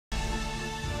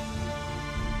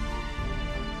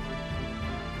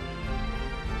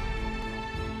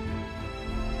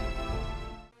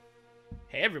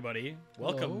Hey everybody,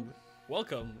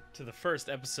 welcome to the first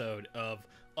episode of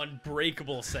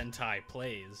Unbreakable Sentai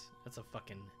Plays. That's a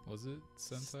fucking Was it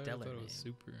Sentai? I thought it was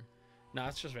Super. No,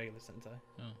 it's just regular Sentai.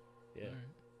 Oh. Yeah.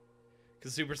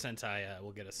 Because Super Sentai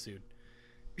will get a suit.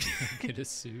 Get a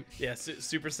suit? Yeah,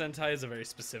 Super Sentai is a very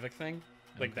specific thing.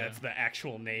 Like, that's the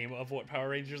actual name of what Power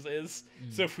Rangers is.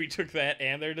 So if we took that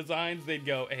and their designs, they'd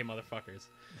go, hey, motherfuckers.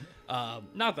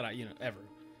 Not that ever.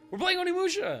 We're playing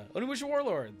Onimusha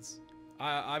Warlords.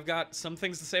 I've got some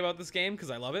things to say about this game because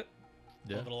I love it.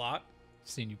 Yeah. Love it a lot.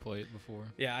 Seen you play it before.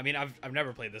 Yeah, I mean, I've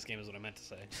never played this game is what I meant to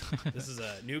say. This is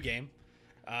a new game.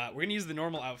 We're going to use the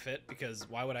normal outfit because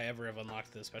why would I ever have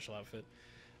unlocked the special outfit?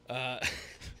 That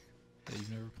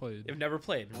you've never played. I've never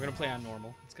played. We're going to play on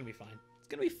normal. It's going to be fine. It's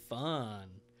going to be fun.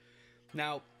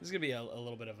 Now, there's going to be a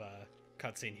little bit of a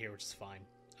cutscene here, which is fine.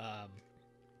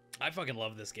 I fucking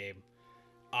love this game.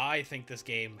 I think this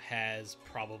game has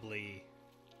probably,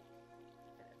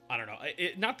 I don't know,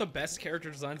 not the best character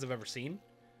designs I've ever seen,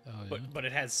 but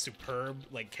it has superb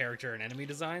like character and enemy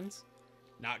designs,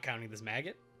 not counting this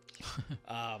maggot.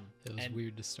 It was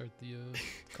weird to start the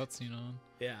cutscene on.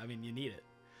 Yeah, I mean, you need it.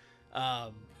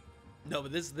 No,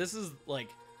 but this is like,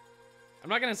 I'm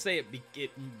not gonna say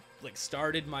it like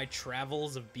started my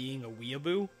travels of being a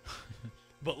weeaboo,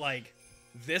 but like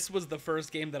this was the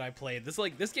first game that I played.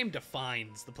 This game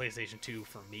defines the PlayStation 2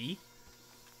 for me,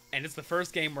 and it's the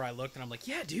first game where I looked and I'm like,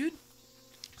 yeah, dude,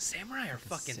 samurai are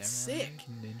fucking sick.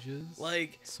 Ninjas,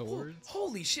 like swords.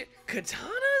 Holy shit,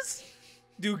 katanas,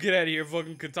 dude, get out of here,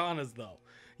 fucking katanas though.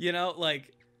 You know,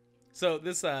 like, so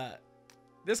this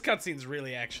cutscene's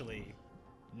really actually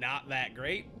not that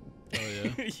great.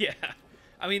 Oh yeah. Yeah,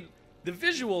 I mean the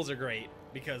visuals are great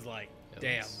because like,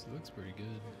 damn, it looks pretty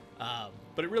good.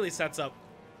 But it really sets up,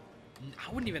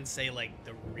 I wouldn't even say like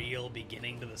the real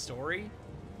beginning to the story.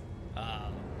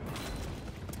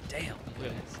 Damn, look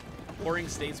at this. Warring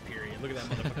States period. Look at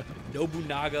that motherfucker.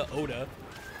 Nobunaga Oda.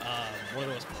 One of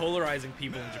the most polarizing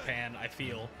people in Japan, I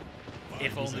feel.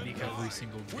 If only because every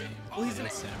single game. Well,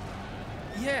 he's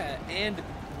yeah, and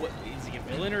what is he, a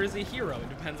villain or is he a hero? It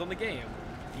depends on the game.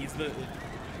 He's a villain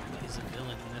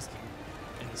in this game,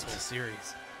 in this whole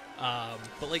series.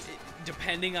 But like,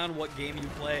 depending on what game you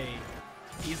play,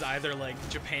 he's either like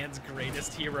Japan's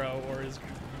greatest hero or is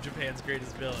Japan's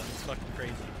greatest villain. It's fucking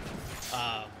crazy.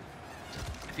 I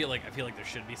feel like there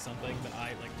should be something, but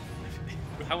I like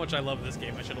with how much I love this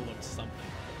game, I should have looked something.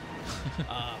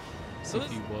 So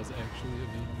he was actually a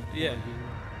villain. Yeah.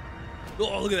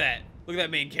 Oh, look at that! Look at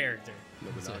that main character.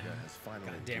 Nobunaga has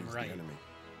finally goddamn accused right. the enemy.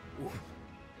 Ooh.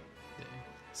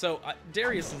 So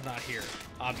Darius is not here,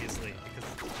 obviously,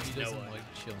 because He doesn't like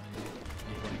chilling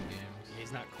and playing games.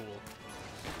 He's not cool,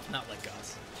 not like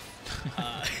us.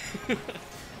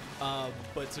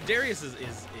 But so Darius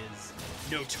is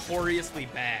notoriously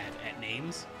bad at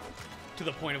names, to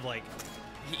the point of like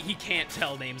he can't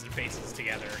tell names and faces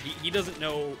together. He doesn't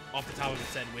know off the top of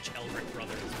his head which Elric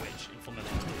brother is which in Fullmetal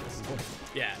Alchemist.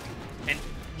 Yeah, and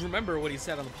remember what he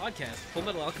said on the podcast.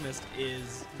 Fullmetal Alchemist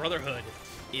is Brotherhood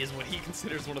is what he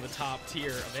considers one of the top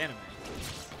tier of anime,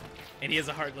 and he has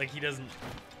a heart like he doesn't.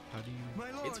 How do you?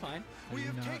 It's fine. We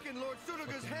have taken Lord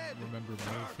Sunaga's head. Remember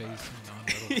metal face and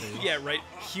non-metal face? Yeah, right.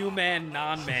 Human,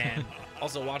 non-man.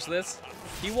 Also, watch this.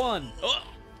 He won. Oh!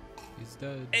 He's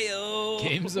dead. Ayo!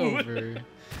 Game's over.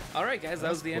 All right, guys. That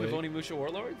was the end of quick. Onimusha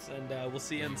Warlords, and we'll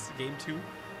see you in game 2.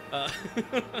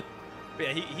 But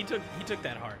yeah, he took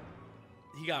that hard.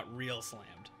 He got real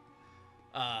slammed.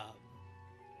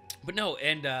 But no,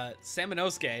 and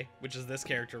Samanosuke, which is this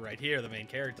character right here, the main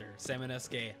character,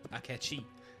 Samanosuke Akechi,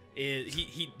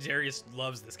 Darius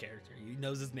loves this character. He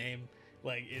knows his name,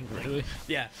 like really?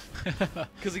 Yeah,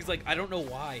 because he's like, I don't know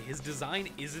why his design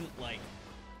isn't like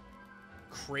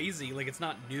crazy, like it's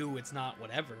not new, it's not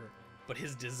whatever, but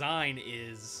his design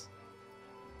is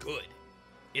good.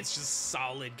 It's just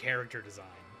solid character design.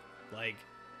 Like,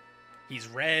 he's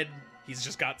red, he's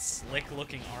just got slick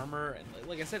looking armor, and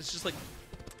like I said, it's just like,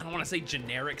 I don't want to say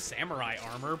generic samurai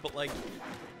armor, but like,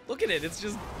 look at it. It's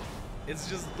just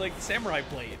like samurai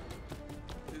plate.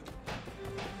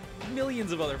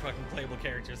 Millions of other fucking playable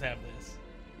characters have this.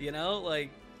 You know, like,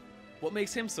 what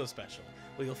makes him so special?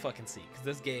 Well, you'll fucking see, because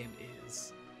this game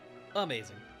is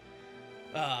amazing.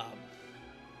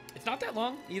 It's not that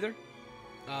long either.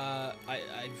 I'm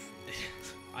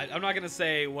not gonna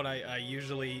say what I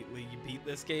usually beat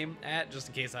this game at, just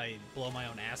in case I blow my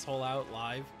own asshole out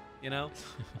live. You know?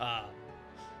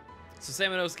 So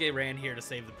Samanosuke ran here to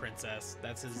save the princess.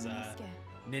 That's his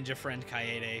ninja friend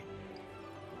Kaede.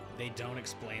 They don't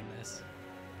explain this.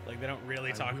 Like, they don't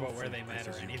really talk about where they met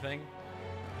or anything.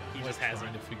 He just has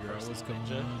trying to figure out what's going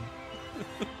ninja.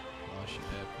 on. lot of shit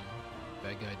happened.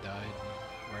 Bad guy died,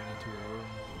 and ran into a room,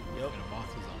 Yep. and a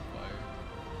moth was on fire.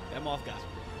 That moth got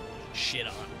shit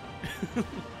on.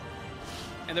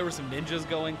 And there were some ninjas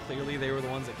going. Clearly, they were the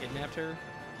ones that kidnapped her.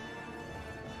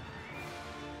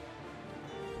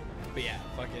 But yeah,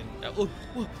 fucking. Oh,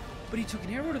 but he took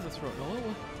an arrow to the throat. No,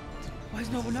 why is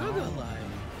Nobunaga alive?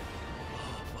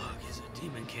 Oh fuck, he's a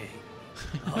demon king.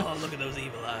 Oh, look at those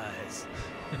evil eyes.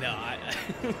 No,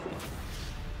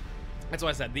 that's why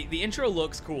I said the intro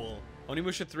looks cool.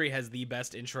 Onimusha 3 has the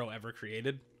best intro ever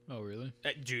created. Oh really?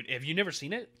 Dude, have you never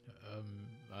seen it?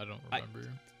 I don't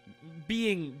remember.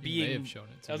 Being You may have shown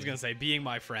it to I was me. gonna say, being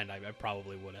my friend, I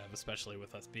probably would have, especially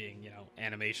with us being,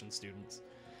 animation students.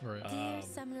 Right. Dear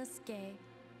Samanosuke,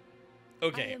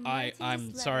 Okay, I'm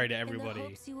I'm sorry to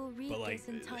everybody, but like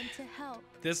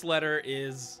this letter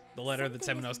is the letter that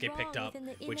Something is Samanosuke wrong picked up,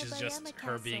 within the which is just Innobayama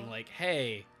her being castle. like,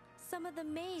 hey, Some of the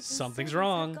maids and something's servants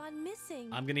wrong. have gone missing,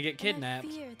 I'm gonna get and I kidnapped.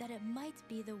 fear that it might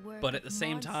be the work But of at the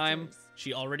same time, monsters.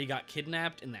 she already got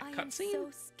kidnapped in that I am cutscene, so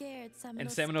scared, and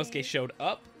Samanosuke showed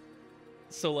up.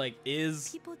 So like, is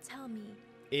People tell me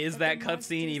that the cutscene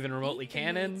monsters even remotely eat the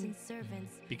maids canon? and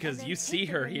servants, Because and then you see take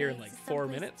the her here in remains like to 4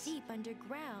 someplace minutes, deep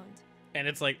underground. and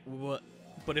it's like, what?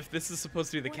 But if this is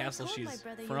supposed to be the When I castle told my she's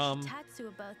brother from, Yoshitatsu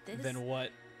about this, then what?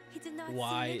 he did not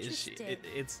Why seem is she? interested.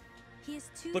 It's He is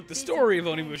too look. The busy story of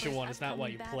preparing for Onimusha his 1 is not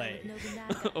why upcoming you battle play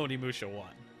with Nobunaga. Onimusha 1.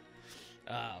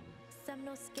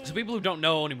 Samanosuke, So people who don't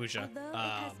know Onimusha, although it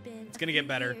has been it's a gonna few get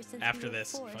better years since after we were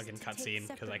this forced fucking to take cutscene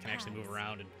because I separate can actually move paths.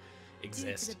 around and Due to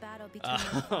exist. the battle between my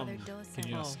father Dosen Can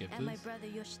you just skip and my this? brother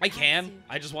I can. Yoshitatsu,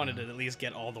 I just wanted to at least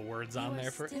get all the words you on are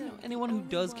there for still anyone who the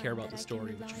does only care one about the that I can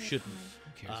story, which you rely shouldn't.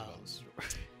 upon. Who cares Um, about this story?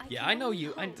 Yeah, can I know only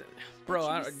you. hope Bro,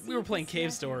 that you we were receive playing this Cave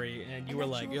letter Story, and you and were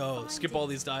that like, you will "Yo, find skip all it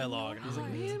these in your dialogue." And I was like,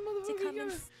 heart "Man, to motherfucker, come you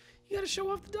and gotta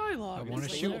show off the dialogue." I And want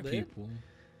it's to like, shoot "No, dude." people.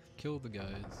 Kill the guys.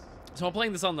 So I'm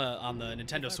playing this on the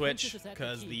Nintendo Switch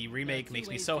because the remake makes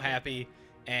me so happy,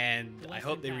 and I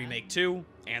hope they remake 2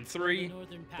 and 3.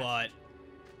 But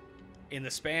in the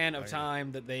span of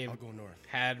time that they've I'll go north.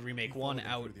 had remake You 1 follow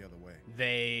them out, through the other way.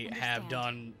 they have Understand.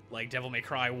 done like Devil May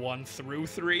Cry 1 through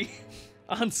 3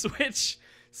 on Switch.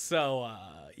 So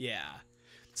yeah.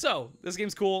 So this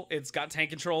game's cool. It's got tank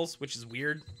controls, which is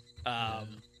weird.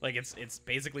 Like it's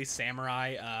basically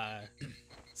samurai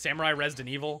Resident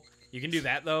Evil. You can do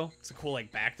that though. It's a cool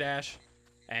like backdash,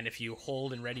 and if you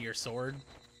hold and ready your sword,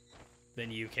 then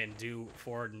you can do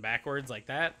forward and backwards like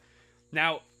that.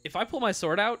 Now, if I pull my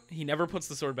sword out, he never puts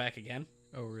the sword back again.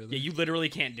 Oh really? Yeah, you literally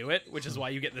can't do it, which is why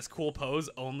you get this cool pose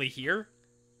only here,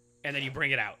 and then you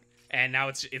bring it out, and now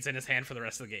it's in his hand for the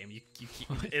rest of the game. You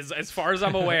keep, as far as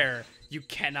I'm aware, you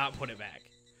cannot put it back.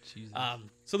 Jesus.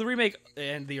 So the remake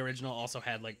and the original also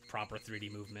had like proper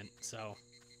 3D movement. So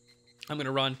I'm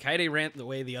gonna run. Kaede ran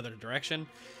the other direction,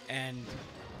 and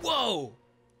whoa,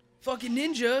 fucking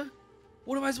ninja!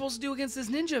 What am I supposed to do against this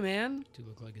ninja, man? To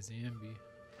look like a zombie.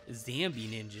 Zambi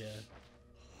ninja.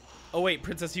 Oh wait,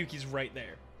 Princess Yuki's right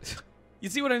there. You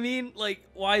see what I mean? Like,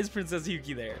 why is Princess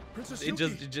Yuki there? Princess It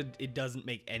Yuki. it doesn't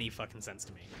make any fucking sense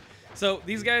to me. So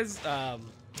these guys,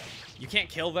 you can't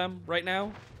kill them right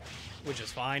now, which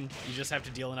is fine. You just have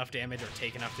to deal enough damage or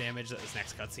take enough damage that this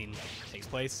next cutscene takes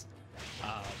place.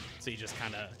 So you just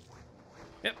kind of,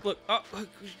 yep. Look, oh,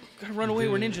 gotta run away.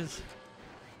 We're ninjas.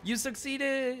 You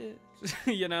succeeded.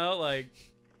 You know, like.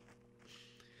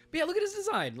 But yeah, look at his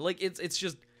design. Like it's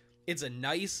a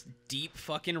nice deep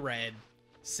fucking red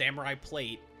samurai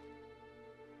plate,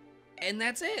 and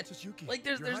that's it. Princess Yuki, Like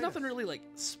there's Your nothing Highness. really like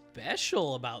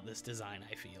special about this design,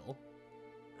 I feel.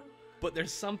 But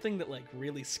there's something that like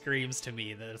really screams to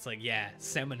me that it's like, yeah,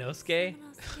 Samanosuke,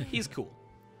 he's cool.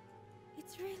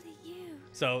 It's really you.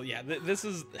 So yeah, this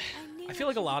is. knew I feel that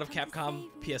like a you lot would of come to Capcom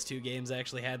save me. PS2 games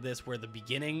actually had this, where the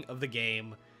beginning of the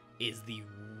game is the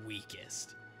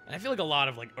weakest. And I feel like a lot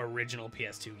of like original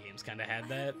PS2 games kind of had I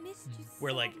that, have missed you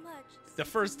where so like much the since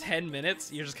first we 10 left minutes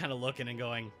the you're just kind of looking and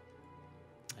going,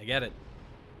 I get it.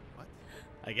 What?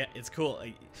 I get it's cool.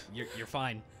 You're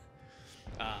fine.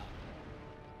 But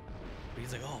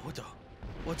he's like, oh,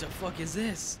 what the fuck is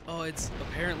this? Oh, it's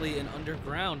apparently an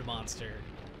underground monster.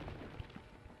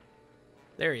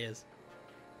 There he is.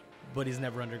 But he's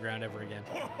never underground ever again.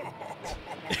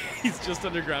 He's just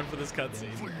underground for this cutscene.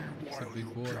 It's a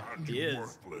big boy. He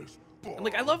is. And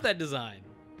like, I love that design.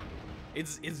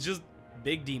 It's just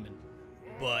big demon,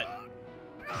 but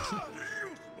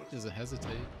Doesn't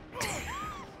hesitate.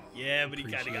 yeah, but he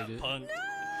kind of got Appreciate it.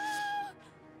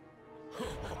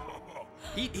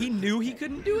 punked. He knew he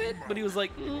couldn't do it, but he was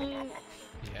like, He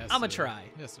has I'ma to. try.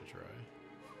 He has to try.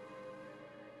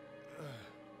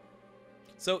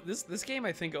 So this game,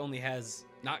 I think, only has,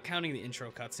 not counting the intro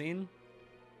cutscene,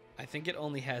 I think it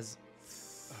only has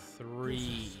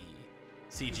 3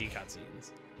 CG cutscenes.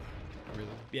 Really?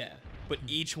 Yeah, but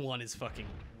each one is fucking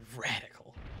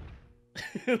radical.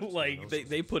 Like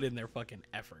they put in their fucking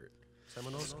effort. So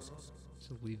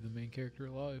leave the main character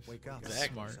alive. Wake up.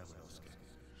 Exactly. Smart.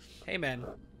 Hey man,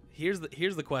 here's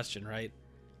the question, right?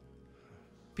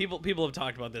 People have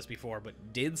talked about this before, but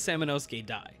did Samanosuke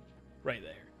die? Right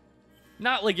there.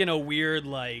 Not like in a weird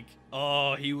like,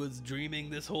 oh, he was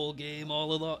dreaming this whole game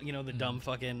all along, you know, the dumb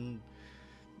fucking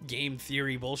game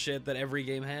theory bullshit that every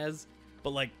game has.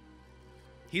 But like,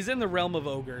 he's in the realm of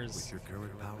ogres, With your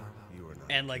current power, you are not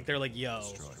and like they're like, yo,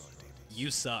 destroyed.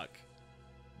 you suck,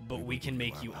 but we can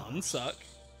make you unsuck.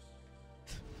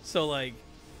 So like,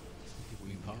 Give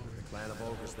me power. The clan of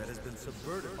ogres that has been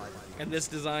subverted by the and this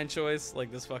design choice,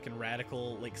 like this fucking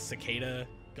radical like cicada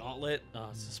gauntlet.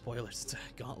 It's a spoilers. It's a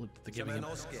gauntlet that they're giving him.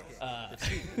 Samanosuke, the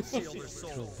chief can seal their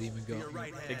souls. Little demon to your gauntlet.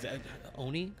 right hand. Exactly.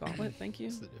 Oni gauntlet. Thank you.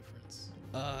 What's the difference?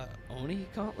 Oni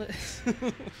gauntlet.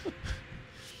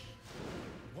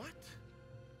 What?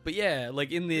 But yeah,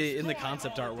 like in the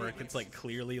concept artwork, it's like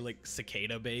clearly like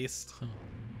cicada based. Huh.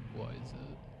 Why is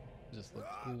it? Just looks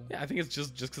cool. Yeah, I think it's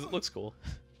just because it looks cool.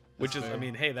 Which is, I fair.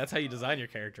 mean, hey, that's how you design your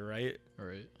character, right? All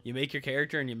right. You make your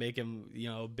character and you make him, you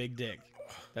know, big dick.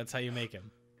 That's how you make him.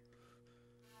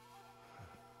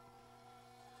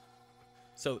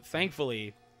 So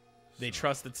thankfully, they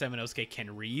trust that Samanosuke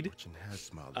can read, Fortune has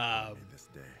smiled upon me this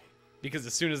day. because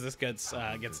as soon as this gets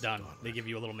done, they give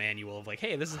you a little manual of like,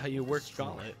 hey, this is how you work your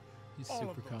gauntlet. He's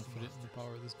super confident in the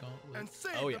power of this gauntlet. And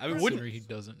save Oh yeah, the I mean, Considering he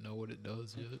doesn't know what it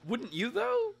does yet. wouldn't you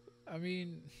though? I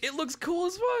mean, It looks cool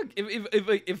as fuck.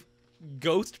 If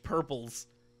Ghost Purples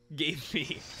gave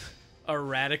me a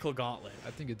radical gauntlet,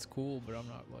 I think it's cool, but I'm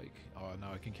not like, oh,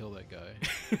 now I can kill that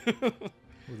guy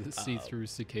with a see-through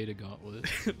cicada gauntlet.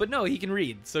 but no, he can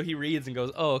read. So he reads and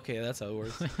goes, "Oh, okay, that's how it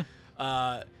works."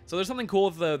 So there's something cool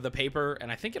with the paper,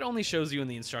 and I think it only shows you in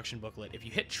the instruction booklet. If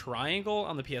you hit triangle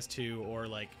on the PS2 or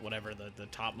like whatever the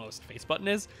topmost face button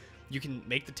is, you can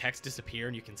make the text disappear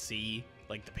and you can see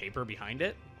like the paper behind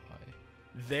it. Why?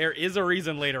 There is a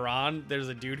reason later on. There's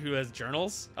a dude who has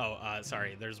journals. Oh,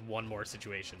 sorry. There's one more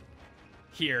situation.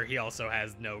 Here, he also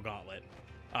has no gauntlet.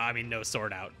 I mean, no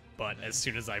sword out. But as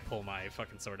soon as I pull my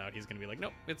fucking sword out, he's gonna be like,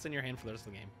 nope, it's in your hand for the rest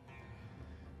of the game.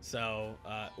 So,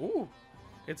 ooh,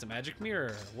 it's a magic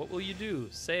mirror. What will you do?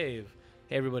 Save.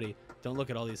 Hey, everybody, don't look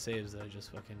at all these saves that I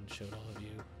just fucking showed all of you.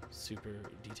 Super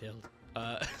detailed.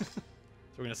 So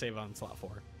we're gonna save on slot 4.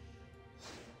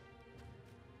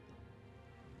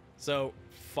 So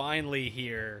finally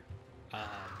here,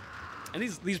 and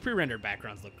these pre-rendered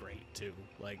backgrounds look great too.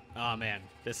 Like, oh man,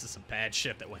 this is some bad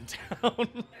shit that went down.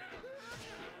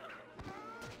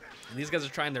 And these guys are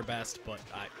trying their best, but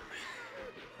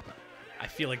I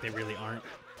feel like they really aren't.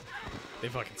 They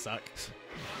fucking suck.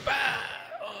 Bah!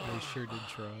 They sure did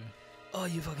try. Oh,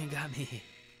 you fucking got me.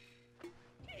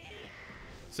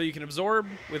 So you can absorb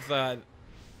with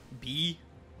B,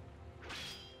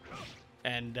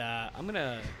 and I'm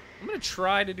gonna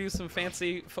try to do some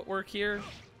fancy footwork here,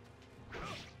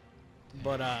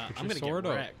 but I'm gonna get sword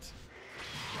up. wrecked.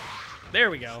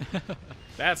 There we go.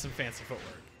 That's some fancy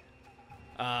footwork.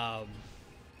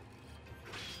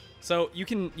 So you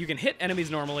can hit enemies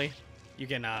normally. You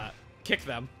can kick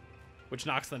them, which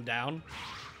knocks them down,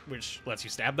 which lets you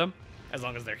stab them as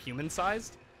long as they're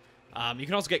human-sized. You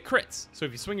can also get crits. So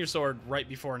if you swing your sword right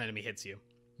before an enemy hits you,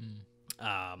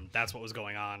 that's what was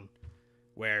going on,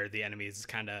 where the enemies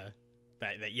kind of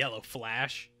that yellow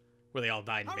flash, where they all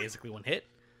died in basically one hit.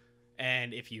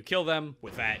 And if you kill them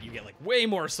with that, you get like way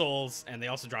more souls, and they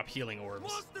also drop healing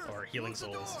orbs or healing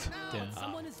souls. Damn.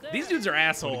 These dudes are What a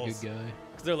assholes good guy.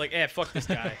 because they're like, fuck this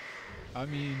guy. I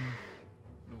mean,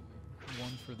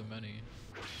 one for the many,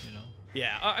 you know?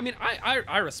 Yeah, I mean,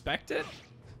 I respect it.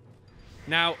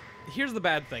 Now, here's the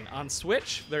bad thing. On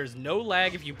Switch, there's no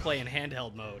lag if you play in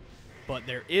handheld mode, but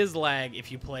there is lag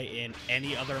if you play in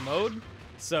any other mode.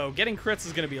 So getting crits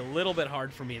is going to be a little bit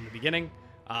hard for me in the beginning,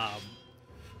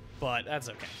 but that's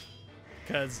okay.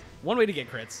 Because one way to get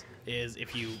crits is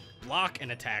if you block an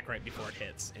attack right before it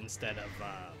hits instead of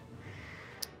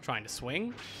trying to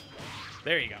swing.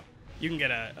 There you go. You can get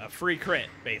a free crit,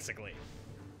 basically.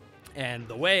 And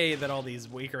the way that all these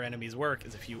weaker enemies work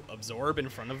is if you absorb in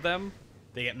front of them,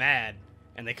 they get mad,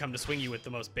 and they come to swing you with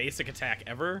the most basic attack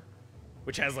ever,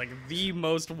 which has, like, the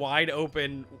most wide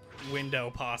open window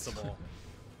possible.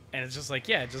 And it's just like,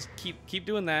 yeah, just keep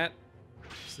doing that.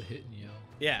 Just a hit and yell.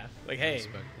 Yeah, like, hey,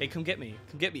 Respect it. hey, come get me,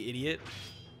 idiot.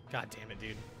 God damn it,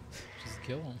 dude. Just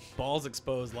kill him. Balls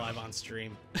exposed live on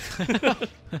stream.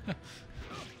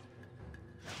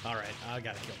 All right, I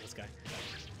gotta kill this guy.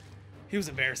 He was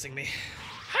embarrassing me.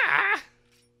 Ha!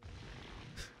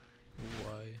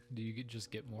 Why? Do you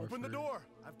just get more? Open for... the door.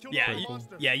 I've killed Yeah, the you,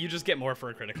 monster. yeah, you just get more for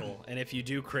a critical, and if you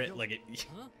do crit, like it.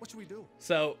 What should we do?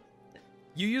 So,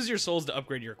 you use your souls to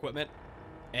upgrade your equipment,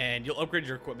 and you'll upgrade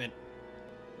your equipment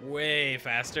way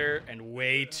faster and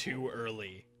way too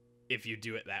early if you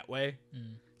do it that way.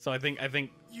 So I think I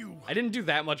didn't do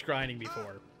that much grinding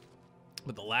before,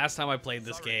 but the last time I played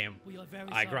this game,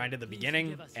 I grinded the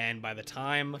beginning, and by the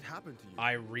time Happened to you?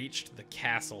 I reached the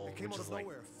castle, came which out is of like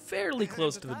nowhere. fairly They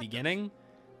close had to the attacked us. beginning,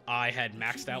 I had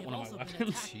maxed out one of my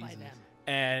weapons.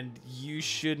 And you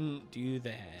shouldn't do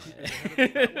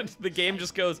that. The game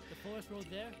just goes,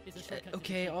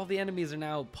 okay, all the enemies are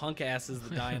now punk asses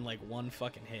that die in like one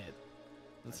fucking hit.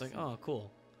 It's like, oh,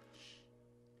 cool.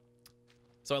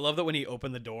 So I love that when he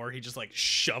opened the door, he just like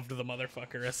shoved the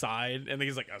motherfucker aside, and then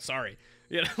he's like, oh, sorry.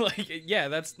 You know, like, yeah,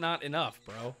 that's not enough,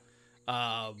 bro.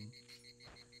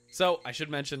 So I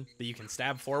should mention that you can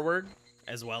stab forward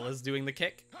as well as doing the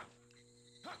kick.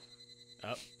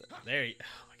 Oh, there you,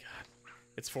 oh my god.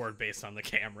 It's forward based on the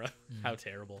camera. How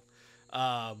terrible.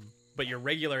 But your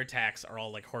regular attacks are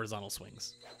all like horizontal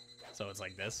swings. So it's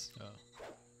like this.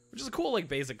 Which is a cool like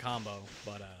basic combo,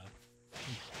 but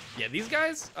yeah, these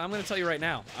guys, I'm gonna tell you right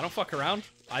now, I don't fuck around.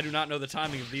 I do not know the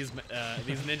timing of these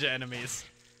ninja enemies,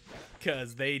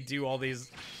 because they do all these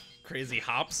crazy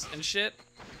hops and shit,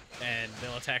 and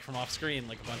they'll attack from off screen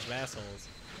like a bunch of assholes.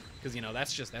 Because you know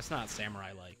that's not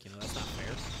samurai like. You know, that's not fair.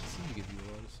 They seem to give you a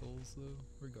lot of souls though,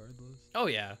 regardless. Oh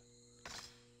yeah.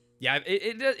 Yeah,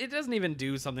 it doesn't even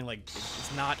do something like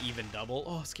it's not even double.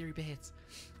 Oh, scary bits.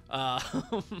 At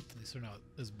least they're not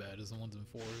as bad as the ones in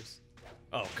Forest.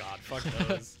 Oh god, fuck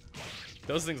those.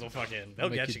 Those things will fucking they'll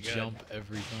Make get you good. Jump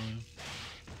every time.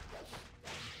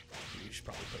 You should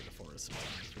probably play the Forest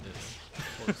sometime for this.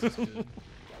 Forest is good.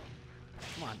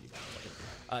 Come on, you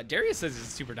fucking. Darius says he's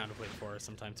super down to play the Forest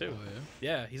sometime too. Oh yeah.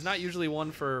 Yeah, he's not usually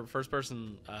one for first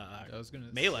person I was gonna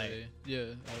melee. say, yeah,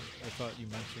 I thought you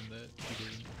mentioned that you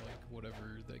didn't like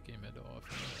whatever that game had to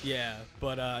offer. Yeah,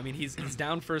 but I mean he's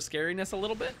down for scariness a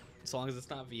little bit, as long as it's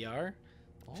not VR.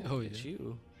 Oh, look at yeah.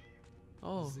 you.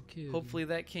 Oh, He's a kid. hopefully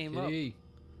that came Kitty.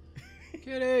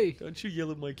 Kitty. Don't you yell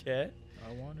at my cat.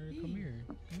 I want her to come here.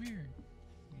 Come here.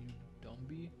 You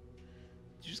dumbie.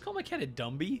 Did you just call my cat a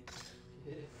Dumby?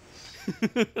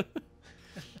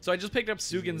 So I just picked up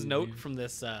Sugin's note from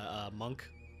this monk,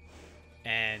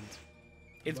 and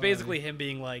it's basically him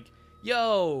being like,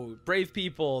 yo, brave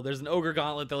people, there's an ogre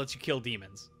gauntlet that lets you kill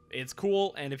demons. It's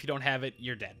cool, and if you don't have it,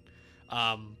 you're dead.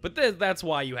 But that's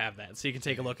why you have that, so you can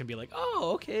take a look and be like,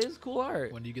 oh, okay, it's cool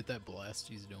art. When do you get that blast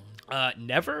he's doing?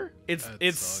 Never. It's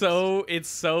That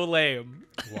so lame.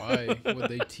 Why would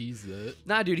they tease that?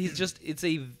 Nah, dude,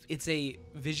 it's a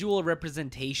visual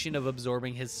representation of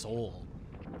absorbing his soul.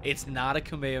 It's not a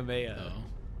Kamehameha. No.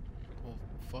 Well,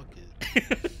 fuck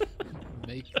it.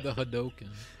 Make the Hadoken.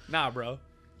 Nah, bro.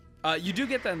 You do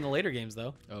get that in the later games,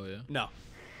 though. Oh yeah. No,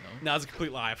 No. it's a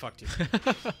complete lie. I fucked you.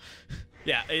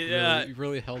 Yeah. You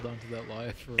really held on to that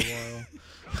lie for a while.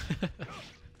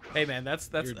 Hey, man, that's.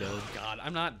 You're dead. Oh God,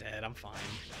 I'm not dead. I'm fine.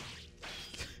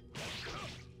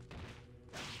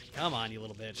 Come on, you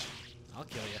little bitch. I'll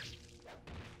kill you.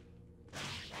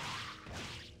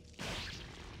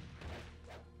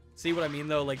 See what I mean,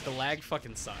 though? Like, the lag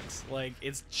fucking sucks. Like,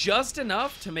 it's just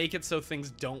enough to make it so things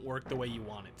don't work the way you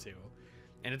want it to.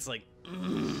 And it's like...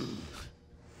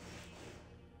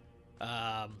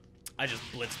 I just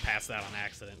blitzed past that on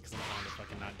accident because I'm trying to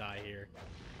fucking not die here.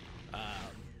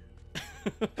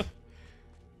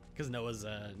 Because Noah's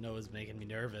making me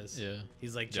nervous. Yeah.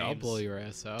 He's like, I'll James, blow your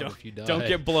ass out if you die. don't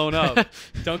get blown up.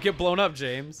 Don't get blown up,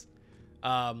 James.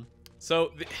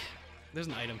 So there's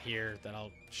an item here that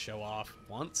I'll show off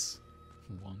once.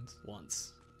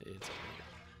 Once. It's over here.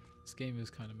 This game is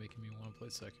kind of making me want to play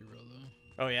Sekiro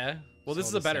though. Oh yeah? Well, this All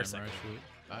is a the better samurai Sekiro. shit.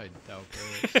 I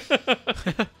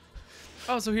doubt that.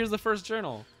 Oh, so here's the first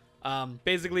journal.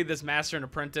 Basically, this master and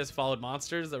apprentice followed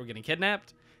monsters that were getting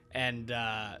kidnapped, and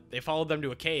they followed them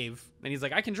to a cave. And he's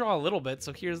like, I can draw a little bit,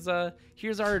 so here's our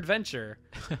adventure.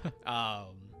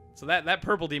 So that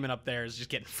purple demon up there is just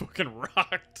getting fucking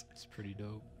rocked. It's pretty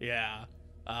dope. Yeah.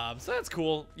 So that's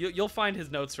cool. You'll find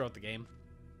his notes throughout the game.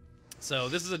 So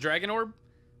this is a dragon orb.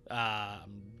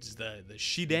 Just the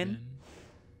Shiden.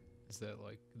 Is that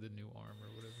like the new arm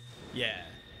or whatever? Yeah.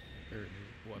 Or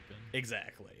new weapon?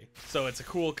 Exactly. So it's a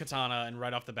cool katana, and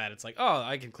right off the bat, it's like, oh,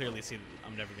 I can clearly see that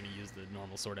I'm never going to use the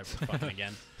normal sword ever fucking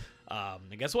again.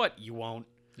 And guess what? You won't.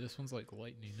 This one's like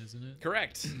lightning, isn't it?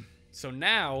 Correct. So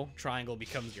now, triangle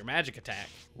becomes your magic attack,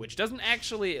 which doesn't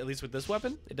actually, at least with this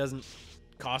weapon, it doesn't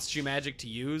costs you magic to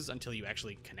use until you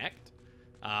actually connect.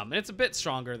 And it's a bit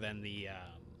stronger than the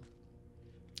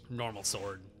normal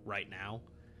sword right now.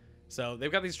 So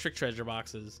they've got these trick treasure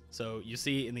boxes. So you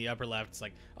see in the upper left, it's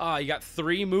like, you got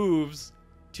 3 moves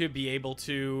to be able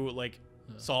to like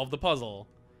solve the puzzle.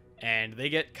 And they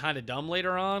get kind of dumb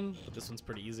later on, but this one's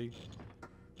pretty easy.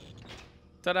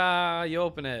 Ta-da! You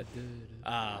open it.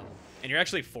 And you're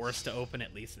actually forced to open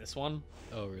at least this one.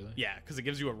 Oh, really? Yeah, because it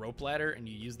gives you a rope ladder, and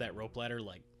you use that rope ladder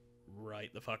like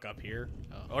right the fuck up here.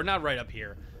 Oh. Or not right up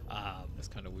here. That's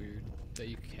kind of weird that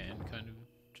you can kind of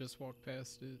just walk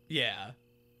past it. Yeah.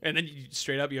 And then you,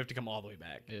 straight up, you have to come all the way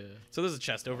back. Yeah. So there's a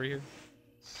chest over here.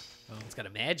 Oh. It's got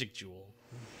a magic jewel.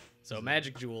 So Is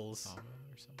magic jewels. Tama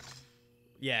or something?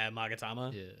 Yeah,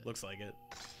 Magatama. Yeah. Looks like it.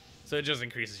 So it just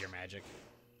increases your magic.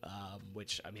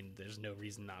 Which, I mean, there's no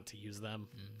reason not to use them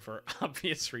for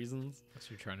obvious reasons. Unless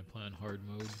you're trying to play on hard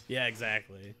mode. Yeah,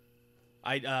 exactly.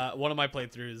 One of my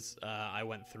playthroughs, I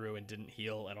went through and didn't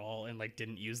heal at all and, like,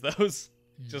 didn't use those.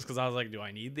 Just because I was like, do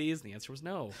I need these? And the answer was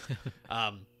no.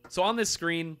 So on this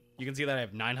screen, you can see that I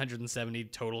have 970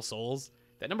 total souls.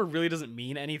 That number really doesn't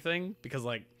mean anything because,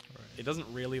 like, it doesn't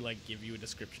really, like, give you a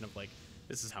description of, like,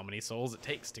 this is how many souls it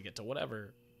takes to get to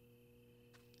whatever.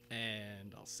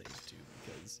 And I'll save too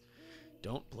because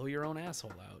don't blow your own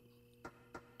asshole out.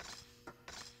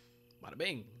 Bada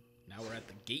bing. Now we're at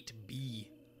the gate B.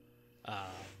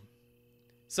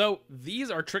 So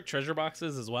these are trick treasure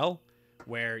boxes as well,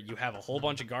 where you have a whole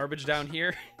bunch of garbage down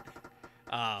here.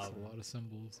 That's a lot of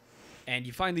symbols. And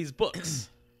you find these books.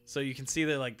 So you can see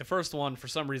that, like, the first one, for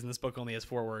some reason, this book only has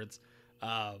 4 words.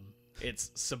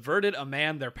 It's subverted a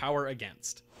man their power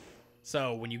against.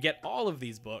 So when you get all of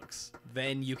these books,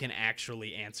 then you can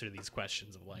actually answer these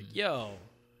questions of like, yo,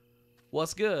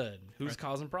 what's good? Who's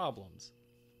causing problems?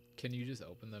 Can you just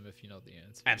open them if you know the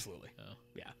answer? Absolutely. Oh.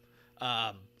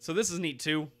 Yeah. So this is neat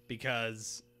too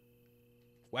because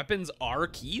weapons are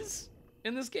keys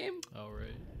in this game. Oh,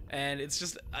 right. And it's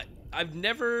just, I've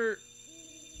never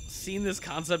seen this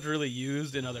concept really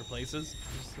used in other places.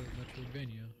 Just like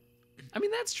Metroidvania. I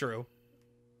mean, that's true.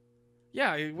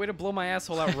 Yeah, way to blow my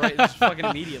asshole out right just fucking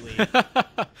immediately.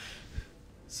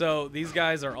 So these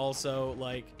guys are also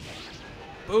like,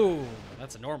 boom,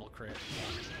 that's a normal crit.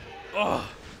 Oh,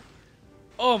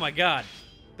 oh my god,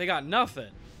 they got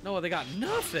nothing. No, they got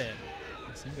nothing.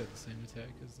 I think got the same attack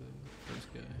as the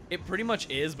first guy. It pretty much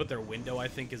is, but their window I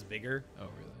think is bigger. Oh,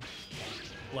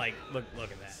 really? Like, look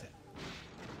at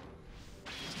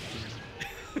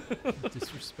that.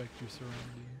 Disrespect your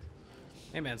surroundings.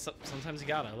 Hey man, sometimes you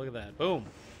gotta. Look at that. Boom.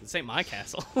 This ain't my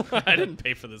castle. I didn't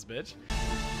pay for this bitch.